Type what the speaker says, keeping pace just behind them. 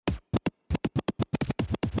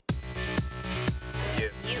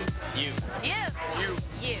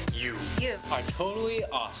are totally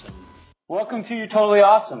awesome. Welcome to You're Totally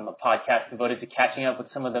Awesome, a podcast devoted to catching up with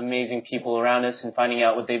some of the amazing people around us and finding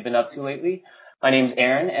out what they've been up to lately. My name's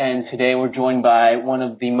Aaron, and today we're joined by one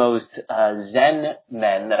of the most zen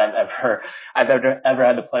men that I've ever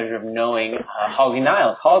had the pleasure of knowing, Halsey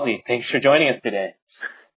Niles. Halsey, thanks for joining us today.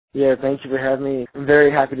 Yeah, thank you for having me. I'm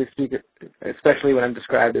very happy to speak, especially when I'm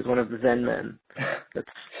described as one of the zen men.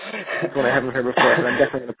 That's what I haven't heard before, but I'm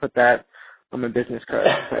definitely going to put that on my business card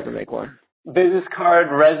if I ever make one. Business card,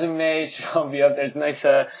 resume, should be up there. It's nice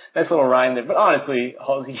little rhyme there. But honestly,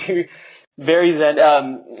 Halsey, you're very zen.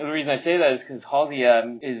 The reason I say that is because Halsey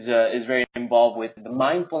is very involved with the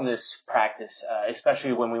mindfulness practice,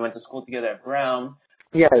 especially when we went to school together at Brown.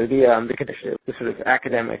 Yeah, the condition, the sort of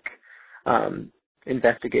academic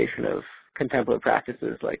investigation of contemplative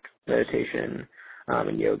practices like meditation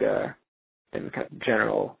and yoga and kind of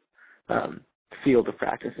general field of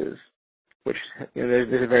practices, which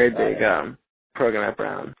there's a very big program at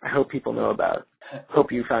Brown. I hope people know about.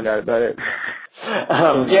 Hope you found out about it.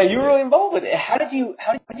 Yeah, you were really involved with it. How did you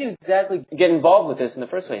exactly get involved with this in the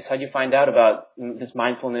first place? How did you find out about this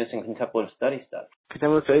mindfulness and contemplative study stuff?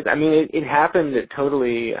 Contemplative studies. I mean, it happened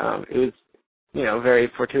totally. It was very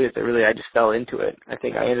fortuitous. I just fell into it. I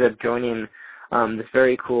think I ended up joining this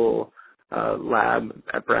very cool lab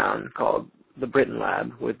at Brown called the Britton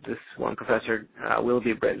Lab with this one professor,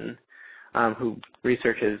 Wilby Britton, who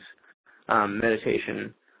researches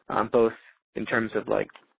meditation, both in terms of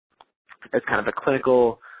as kind of a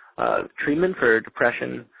clinical treatment for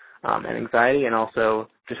depression and anxiety, and also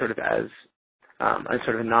just sort of as a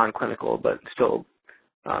sort of non-clinical but still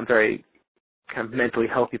very kind of mentally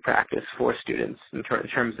healthy practice for students in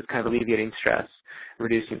terms of kind of alleviating stress,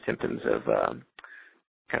 reducing symptoms of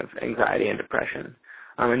kind of anxiety and depression.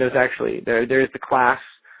 And there's actually there's the class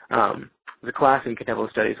in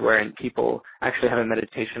contemplative studies wherein people actually have a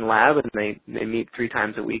meditation lab, and they meet 3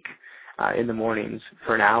 times a week in the mornings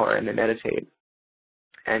for an hour, and they meditate.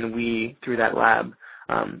 And we, through that lab,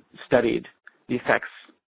 studied the effects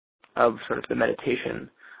of sort of the meditation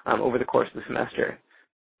over the course of the semester,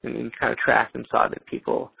 and kind of tracked and saw that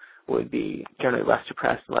people would be generally less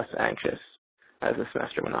depressed, less anxious as the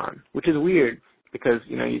semester went on, which is weird because,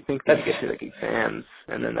 you think that you get to exams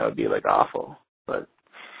and then that would be awful, but.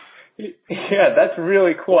 Yeah, that's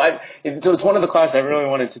really cool. So it's one of the classes I really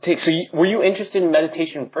wanted to take. So were you interested in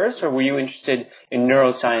meditation first, or were you interested in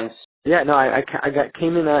neuroscience? Yeah, no, I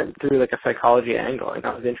came in that through a psychology angle, and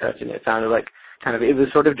I was interested in it. It sounded it was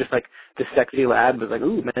sort of just the sexy lab was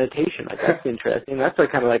ooh, meditation, that's interesting. That's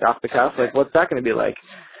kind of off the cuff, what's that going to be like?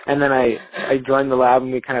 And then I joined the lab,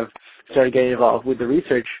 and we kind of started getting involved with the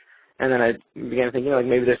research, and then I began to think,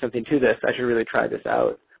 maybe there's something to this. I should really try this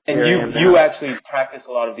out. And you actually practice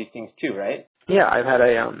a lot of these things too, right? Yeah, I've had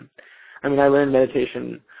I learned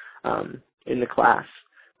meditation in the class,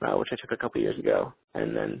 which I took a couple years ago,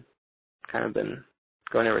 and then kind of been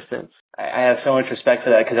going ever since. I have so much respect for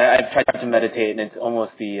that, because I've tried to meditate, and it's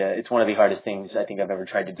almost it's one of the hardest things I think I've ever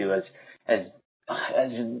tried to do, as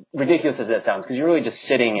ridiculous as that sounds, because you're really just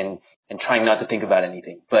sitting and trying not to think about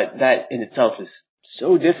anything. But that in itself is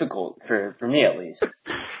so difficult for me, at least.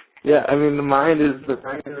 Yeah, the mind is a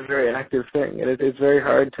very active thing, and it's very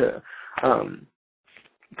hard to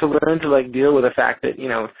learn to deal with the fact that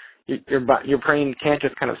your brain can't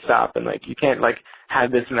just kind of stop, and you can't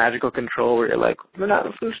have this magical control where you're we're not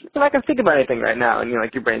gonna think about anything right now, and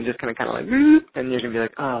your brain's just kind of and you're gonna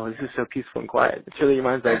be oh, this is so peaceful and quiet. It's really your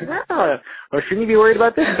mind's or shouldn't you be worried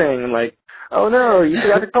about this thing? And oh no, you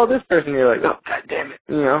forgot to call this person. You're oh, god damn it,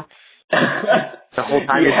 The whole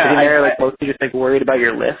time you're sitting there, mostly just worried about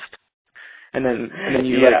your list, and then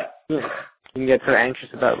you you can get so anxious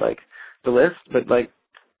about the list, but I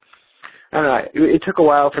don't know. It took a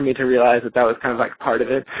while for me to realize that was kind of part of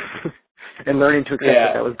it, and learning to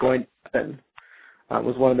accept that was going to happen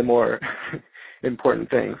was one of the more important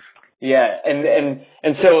things. Yeah,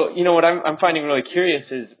 and so what I'm finding really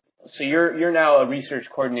curious is, so you're now a research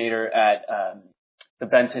coordinator at the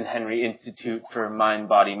Benson Henry Institute for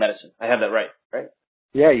Mind-Body Medicine. I have that right?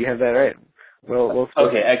 Yeah, you have that right. We'll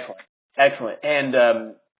okay, excellent. And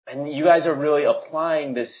you guys are really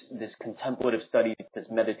applying this contemplative study, this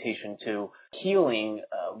meditation, to healing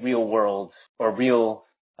real world or real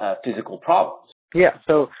physical problems. Yeah.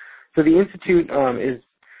 So the institute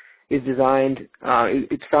is designed.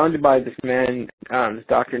 It's founded by this man, this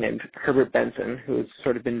doctor named Herbert Benson, who has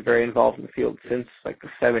sort of been very involved in the field since the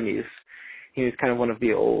 70s. He was kind of one of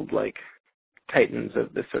the old titans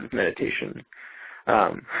of this sort of meditation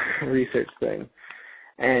research thing,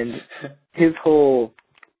 and his whole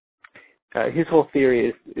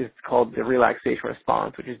theory is called the relaxation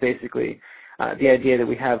response, which is basically the idea that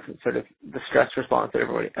we have sort of the stress response that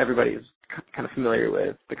everybody is kind of familiar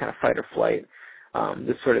with, the kind of fight or flight,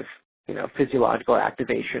 this sort of, physiological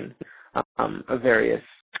activation of various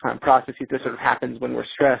processes that sort of happens when we're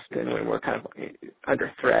stressed and when we're kind of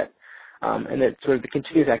under threat. And that sort of the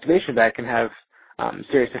continuous activation of that can have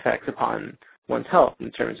serious effects upon one's health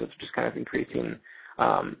in terms of just kind of increasing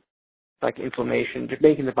like inflammation, just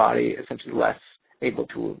making the body essentially less able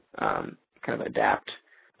to kind of adapt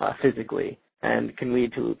physically, and can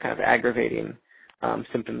lead to kind of aggravating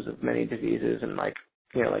symptoms of many diseases, and like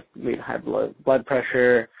lead to high blood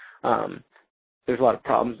pressure. There's a lot of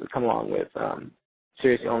problems that come along with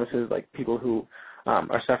serious illnesses, like people who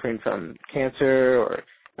are suffering from cancer or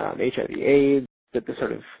HIV/AIDS, that the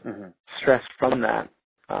sort of stress from that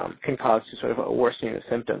can cause to sort of a worsening of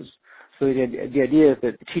symptoms. So the idea is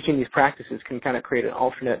that teaching these practices can kind of create an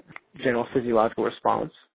alternate general physiological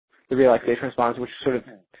response, the relaxation response, which sort of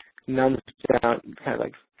numbs down, kind of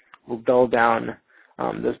like will dull down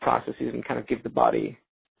those processes and kind of give the body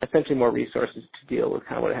essentially more resources to deal with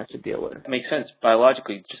kind of what it has to deal with. It makes sense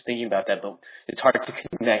biologically, just thinking about that, but it's hard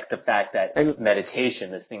to connect the fact that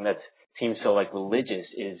meditation, this thing that seems so like religious,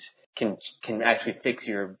 can actually fix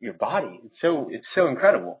your body. It's so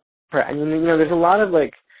incredible. Right. I mean, there's a lot of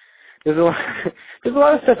there's a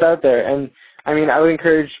lot of stuff out there, and I mean, I would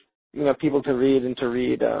encourage people to read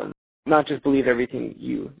not just believe everything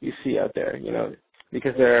you see out there,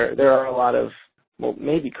 because there are a lot of, well,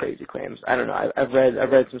 maybe crazy claims. I don't know. I've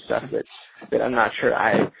read some stuff that I'm not sure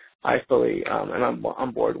I fully am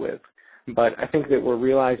on board with, but I think that we're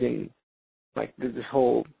realizing like this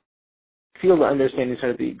whole field of understanding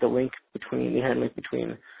sort of the inherent link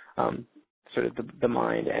between sort of the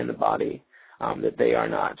mind and the body, that they are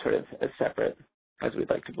not sort of as separate as we'd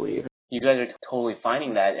like to believe. You guys are totally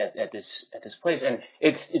finding that at this place, and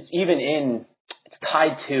it's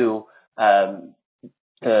tied to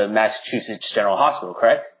the Massachusetts General Hospital,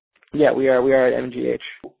 correct? Yeah, we are at MGH.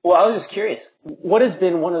 Well, I was just curious, what has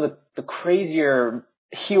been one of the crazier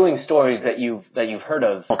healing stories that you've heard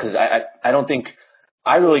of? Because I don't think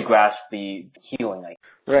I really grasp the healing.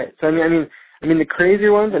 Right. So I mean the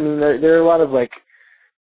crazier ones. I mean there are a lot of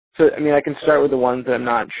So I mean I can start with the ones that I'm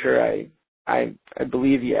not sure I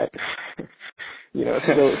believe yet. Still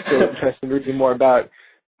interested in reading more about,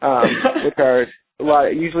 which are a lot.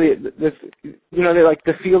 Usually this, they're like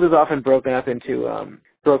the field is often broken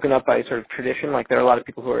up by sort of tradition. Like there are a lot of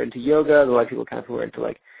people who are into yoga. There are a lot of people kind of who are into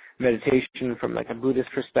like meditation from like a Buddhist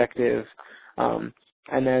perspective, and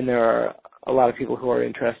then there are a lot of people who are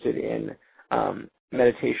interested in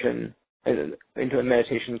meditation, into a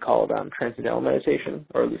meditation called transcendental meditation,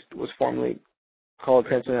 or at least was formerly called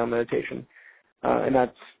transcendental meditation, and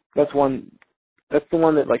that's the one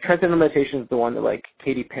that like transcendental meditation is the one that like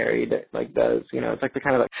Katy Perry does. It's like the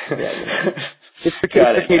kind of it's the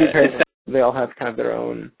Katy Perry. They all have kind of their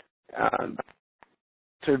own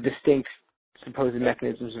sort of distinct supposed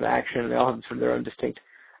mechanisms of action. They all have sort of their own distinct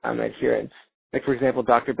adherents. Like, for example,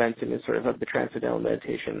 Dr. Benson is sort of the transcendental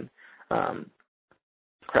meditation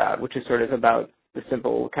crowd, which is sort of about the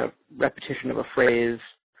simple kind of repetition of a phrase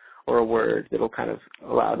or a word that will kind of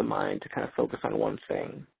allow the mind to kind of focus on one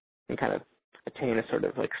thing and kind of attain a sort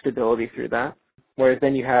of like stability through that. Whereas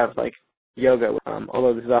then you have like yoga,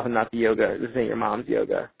 although this is often not the yoga, this isn't your mom's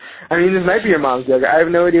yoga. I mean, this might be your mom's yoga. I have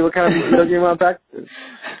no idea what kind of yoga your mom practices.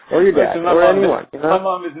 Or your dad, or anyone. My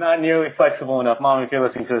mom is not nearly flexible enough. Mom, if you're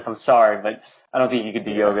listening to this, I'm sorry, but I don't think you could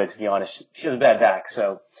do yoga, to be honest. She has a bad back,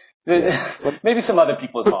 so maybe some other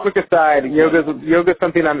people's moms. Quick aside, yoga's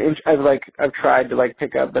something I've tried to like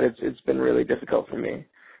pick up, but it's been really difficult for me.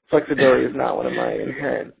 Flexibility is not one of my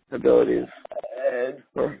inherent abilities.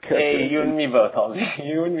 Hey, you and me both, Halsey.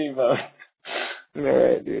 You and me both. All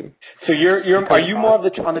right, dude. So are you more of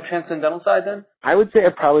on the transcendental side then? I would say I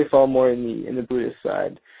probably fall more in the Buddhist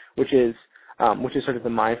side, which is sort of the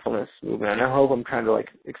mindfulness movement. And I hope I'm trying to like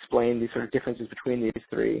explain these sort of differences between these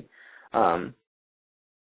three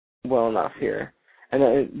well enough here. And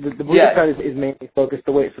the Buddhist side is mainly focused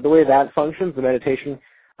the way that functions, the meditation.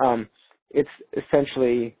 It's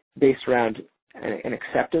essentially based around an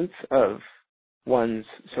acceptance of one's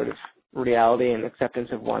sort of reality and acceptance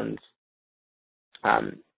of one's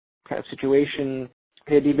kind of situation.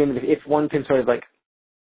 Even if one can sort of like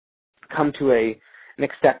come to an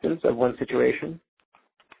acceptance of one's situation,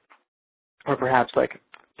 or perhaps like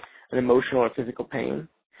an emotional or physical pain,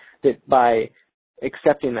 that by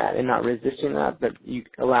accepting that and not resisting that you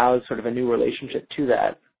allows sort of a new relationship to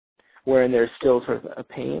that, wherein there's still sort of a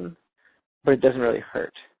pain, but it doesn't really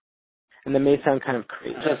hurt. And that may sound kind of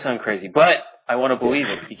crazy. It does sound crazy, but I want to believe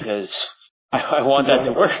it because I want that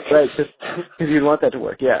to work. Right, because you want that to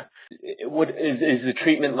work, yeah. What is the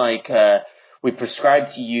treatment like? We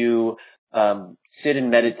prescribe to you sit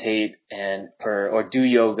and meditate or do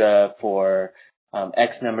yoga for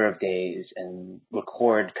X number of days and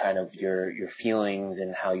record kind of your feelings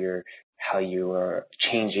and how you are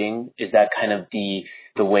changing. Is that kind of the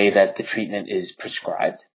way that the treatment is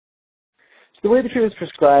prescribed? The way the treatment is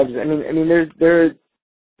prescribed, I mean, there are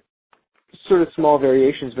sort of small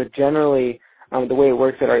variations, but generally, the way it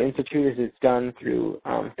works at our institute is it's done through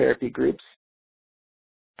therapy groups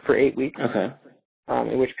for 8 weeks, Okay.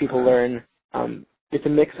 In which people learn. It's a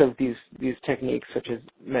mix of these techniques such as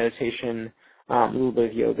meditation, a little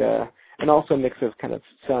bit of yoga, and also a mix of kind of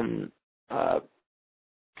some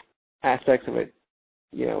aspects of it,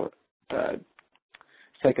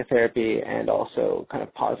 psychotherapy and also kind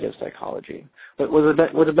of positive psychology. But what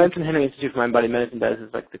the Benson Henry Institute for Mind Body Medicine does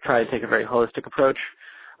is like they try to take a very holistic approach.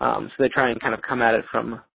 So they try and kind of come at it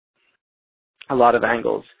from a lot of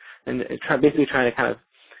angles and basically trying to kind of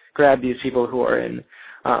grab these people who are in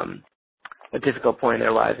a difficult point in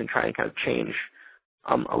their lives and try and kind of change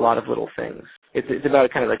a lot of little things. It's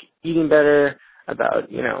about kind of like eating better, about,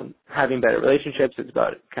 having better relationships. It's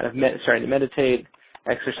about kind of starting to meditate,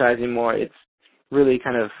 exercising more. It's really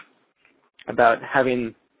kind of about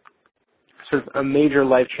having sort of a major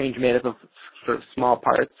life change made up of sort of small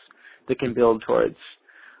parts that can build towards,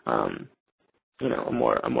 a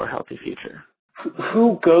more healthy future.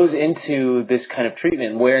 Who goes into this kind of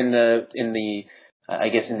treatment? Where in the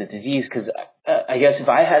disease? Because I guess if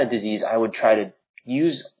I had a disease, I would try to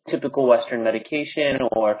use typical Western medication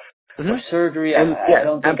or surgery. I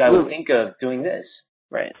don't think absolutely. I would think of doing this.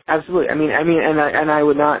 Right. Absolutely. I mean, and I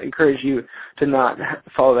would not encourage you to not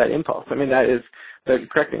follow that impulse. I mean, that is the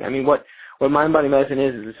correct thing. I mean, what mind body medicine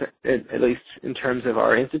is at least in terms of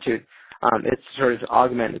our institute, it's sort of to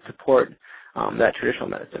augment and support that traditional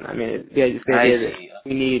medicine. I mean, the idea that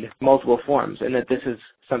we need multiple forms, and that this is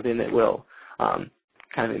something that will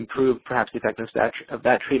kind of improve perhaps the effectiveness of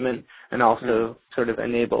that treatment, and also sort of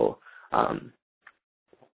enable a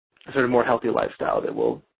sort of more healthy lifestyle that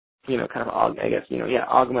will, kind of,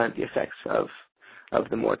 augment the effects of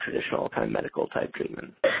the more traditional kind of medical type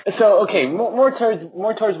treatment. So, okay, more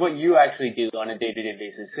towards what you actually do on a day-to-day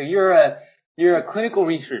basis. So you're a clinical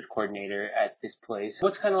research coordinator at this place.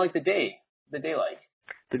 What's kind of like the day like?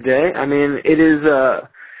 The day? I mean,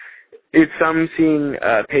 I'm seeing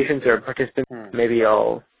patients or participants. Maybe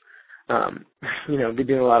I'll, be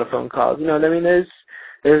doing a lot of phone calls. I mean,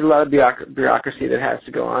 there's a lot of bureaucracy that has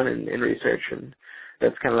to go on in research, and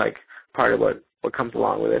that's kind of like part of what comes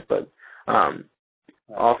along with it. But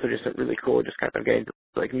also just really cool, just kind of getting to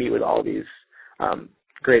like meet with all these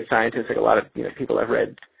great scientists, like a lot of people I've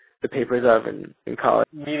read the papers of in college.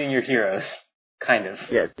 Meeting your heroes, kind of.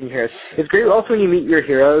 Yeah, meeting heroes. It's great also when you meet your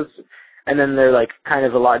heroes, and then they're like kind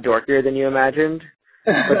of a lot dorkier than you imagined.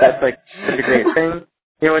 But that's like such a great thing.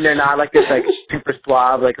 When they're not like this like super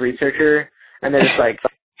suave like researcher, and they're just like,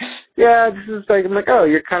 yeah, this is like, I'm like, oh,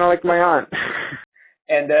 you're kind of like my aunt.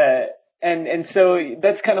 And so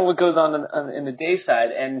that's kind of what goes on in the day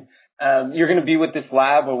side. And you're going to be with this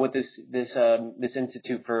lab or with this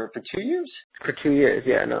institute for 2 years? For 2 years,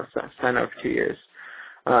 yeah. No, sign up for 2 years,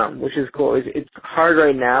 which is cool. It's hard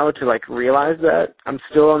right now to like realize that. I'm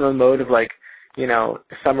still in the mode of like,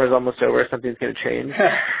 summer's almost over, something's going to change.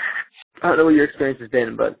 I don't know what your experience has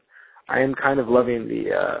been, but I am kind of loving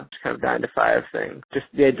the kind of 9 to 5 thing. Just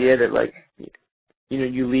the idea that like,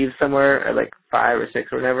 you leave somewhere at like 5 or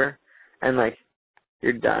 6 or whatever, and like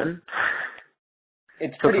you're done.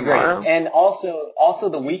 It's pretty great. And also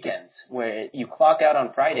the weekends where you clock out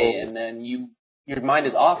on Friday and then your mind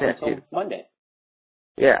is off until Monday.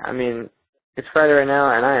 Yeah, I mean, it's Friday right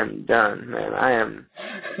now and I am done, man.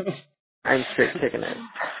 I'm straight kicking it.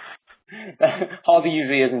 Halsey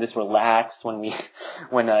usually isn't this relaxed when he's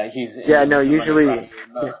yeah, no, usually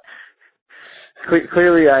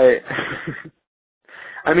clearly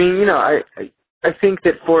I mean, I think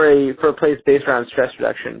that for a place based around stress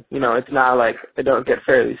reduction, it's not like I don't get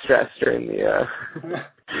fairly stressed during the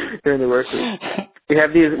during the work week. We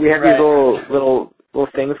have these little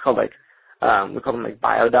things called like we call them like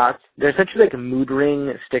biodots. They're essentially like mood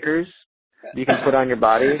ring stickers you can put on your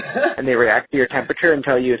body, and they react to your temperature and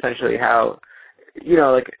tell you essentially how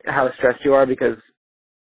how stressed you are, because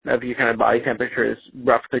of your kind of body temperature is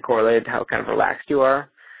roughly correlated to how kind of relaxed you are.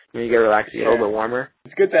 When you get relaxed, you get a little bit warmer.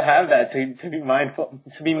 It's good to have that, to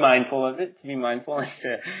be mindful of it, and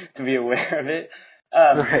to be aware of it.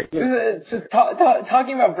 Right. Yeah. So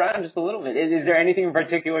talking about Brown just a little bit, is there anything in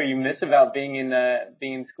particular you miss about being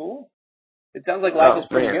in school? It sounds like life is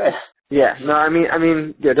pretty good. Yeah. No, I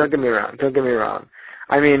mean, yeah. Don't get me wrong.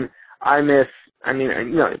 I mean, I miss I mean,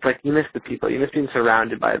 it's like you miss the people. You miss being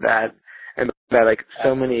surrounded by that, and by like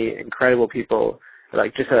so many incredible people,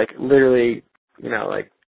 like just like literally,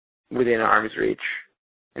 like within arm's reach.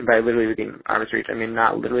 And by literally within arm's reach, I mean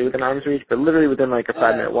not literally within arm's reach, but literally within like a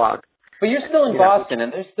 5-minute walk. But you're still in Boston,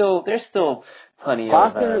 and there's still plenty of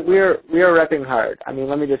Boston. We are repping hard. I mean,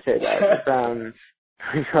 let me just say that Brown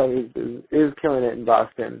is killing it in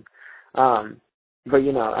Boston. But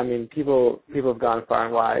I mean, people have gone far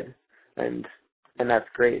and wide, and that's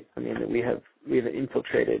great. I mean, we have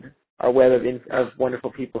infiltrated, our web of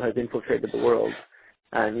wonderful people has infiltrated the world,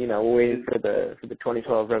 and we're waiting for the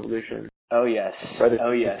 2012 revolution. Oh yes.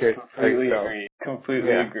 Completely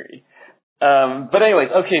agree. But anyways,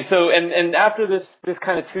 okay. So and after this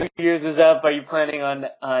kind of 2 years is up, are you planning on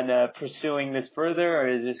pursuing this further, or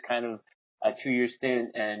is this kind of a 2-year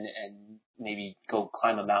stint and maybe go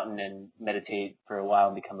climb a mountain and meditate for a while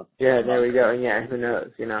and become a there we go. And who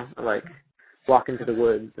knows? Like walk into the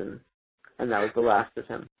woods and that was the last of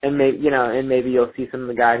him. And maybe you'll see some of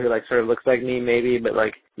the guy who like sort of looks like me, maybe, but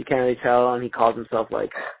like you can't really tell, and he calls himself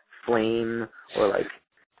like Flame or like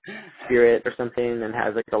Spirit or something, and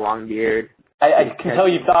has like a long beard. I can tell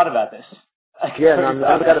you've thought about this. I've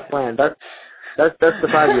got a plan. That's the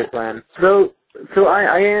 5-year plan. So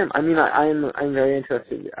I'm very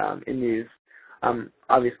interested in these.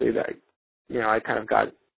 Obviously that I kind of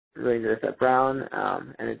got really into this at Brown,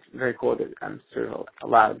 and it's very cool that I'm sort of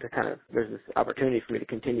allowed to there's this opportunity for me to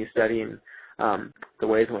continue studying the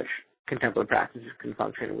ways in which contemplative practices can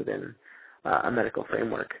function within a medical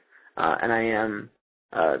framework. And I am,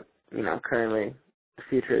 currently the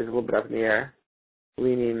future is a little bit up in the air,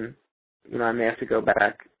 leaning, I may have to go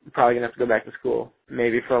back, probably going to have to go back to school,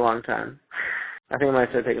 maybe for a long time. I think I might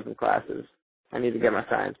start taking some classes. I need to get my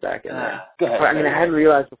science back in there. Go ahead. I mean, I hadn't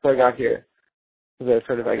realized before I got here the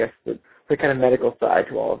sort of, I guess, the kind of medical side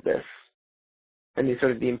to all of this, and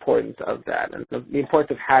the importance of that, and the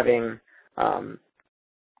importance of having,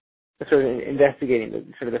 sort of investigating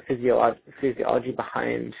the physiology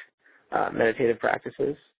behind meditative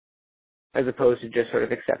practices, as opposed to just sort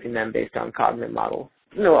of accepting them based on cognitive models.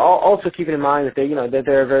 Also keeping in mind that that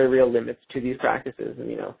there are very real limits to these practices, and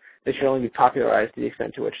they should only be popularized to the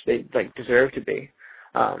extent to which they deserve to be.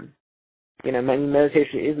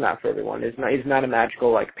 Meditation is not for everyone. It's not a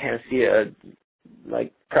magical panacea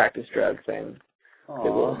practice drug thing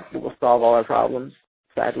that will solve all our problems.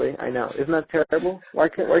 Sadly, I know. Isn't that terrible? Why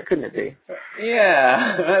couldn't it be?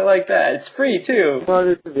 Yeah, I like that. It's free too. Well,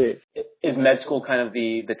 it is to be. Is med school kind of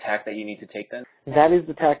the tack that you need to take then? That is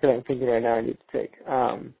the tack that I'm thinking right now I need to take.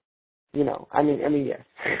 Yes.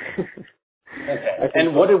 Okay.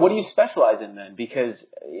 And what do you specialize in then? Because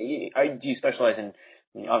do you specialize in?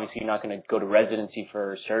 Obviously, you're not going to go to residency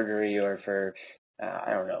for surgery or for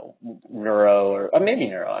I don't know, neuro or maybe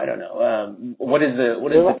neuro. I don't know. What is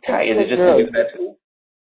the tack? Is it just to do med school?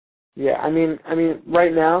 Yeah, I mean,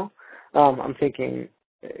 right now, I'm thinking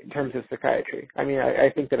in terms of psychiatry. I mean, I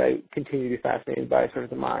think that I continue to be fascinated by sort of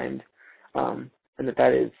the mind, and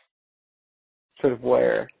that is sort of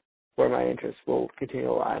where my interests will continue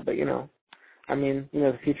to lie. But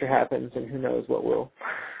the future happens, and who knows what will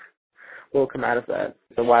come out of that.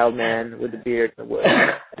 The wild man with the beard in the woods.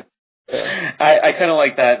 I kind of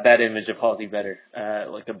like that image of Halsey better,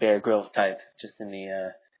 like a Bear Grylls type, just in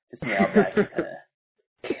the outback, kind of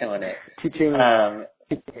killing it. Teaching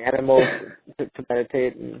animals to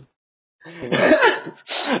meditate, and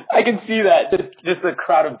I can see that. Just a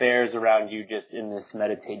crowd of bears around you, just in this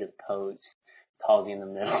meditative pose. Halsey in the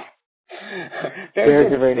middle.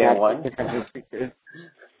 Bears are very natural.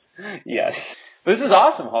 Yes. This is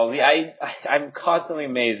awesome, Halsey. I'm constantly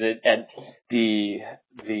amazed at the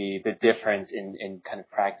difference in kind of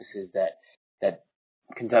practices that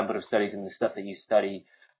contemplative studies and the stuff that you study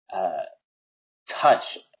touch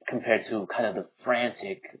compared to kind of the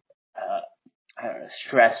frantic,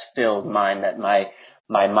 stress-filled mind that my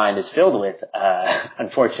mind is filled with,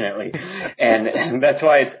 unfortunately, and that's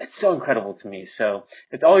why it's so incredible to me. So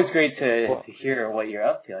it's always great to hear what you're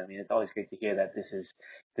up to. I mean, it's always great to hear that this is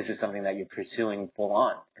something that you're pursuing full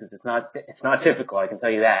on, because it's not typical. I can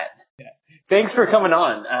tell you that. Yeah. Thanks for coming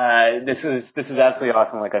on. This is absolutely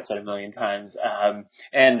awesome. Like I said a million times.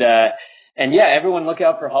 And yeah, everyone look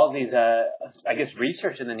out for Halsey's, I guess,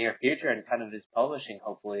 research in the near future and kind of his publishing,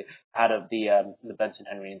 hopefully, out of the Benson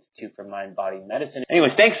Henry Institute for Mind Body Medicine.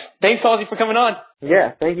 Anyways, thanks Halsey for coming on.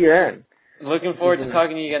 Yeah, thank you, Aaron. Looking forward to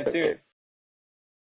talking to you again soon.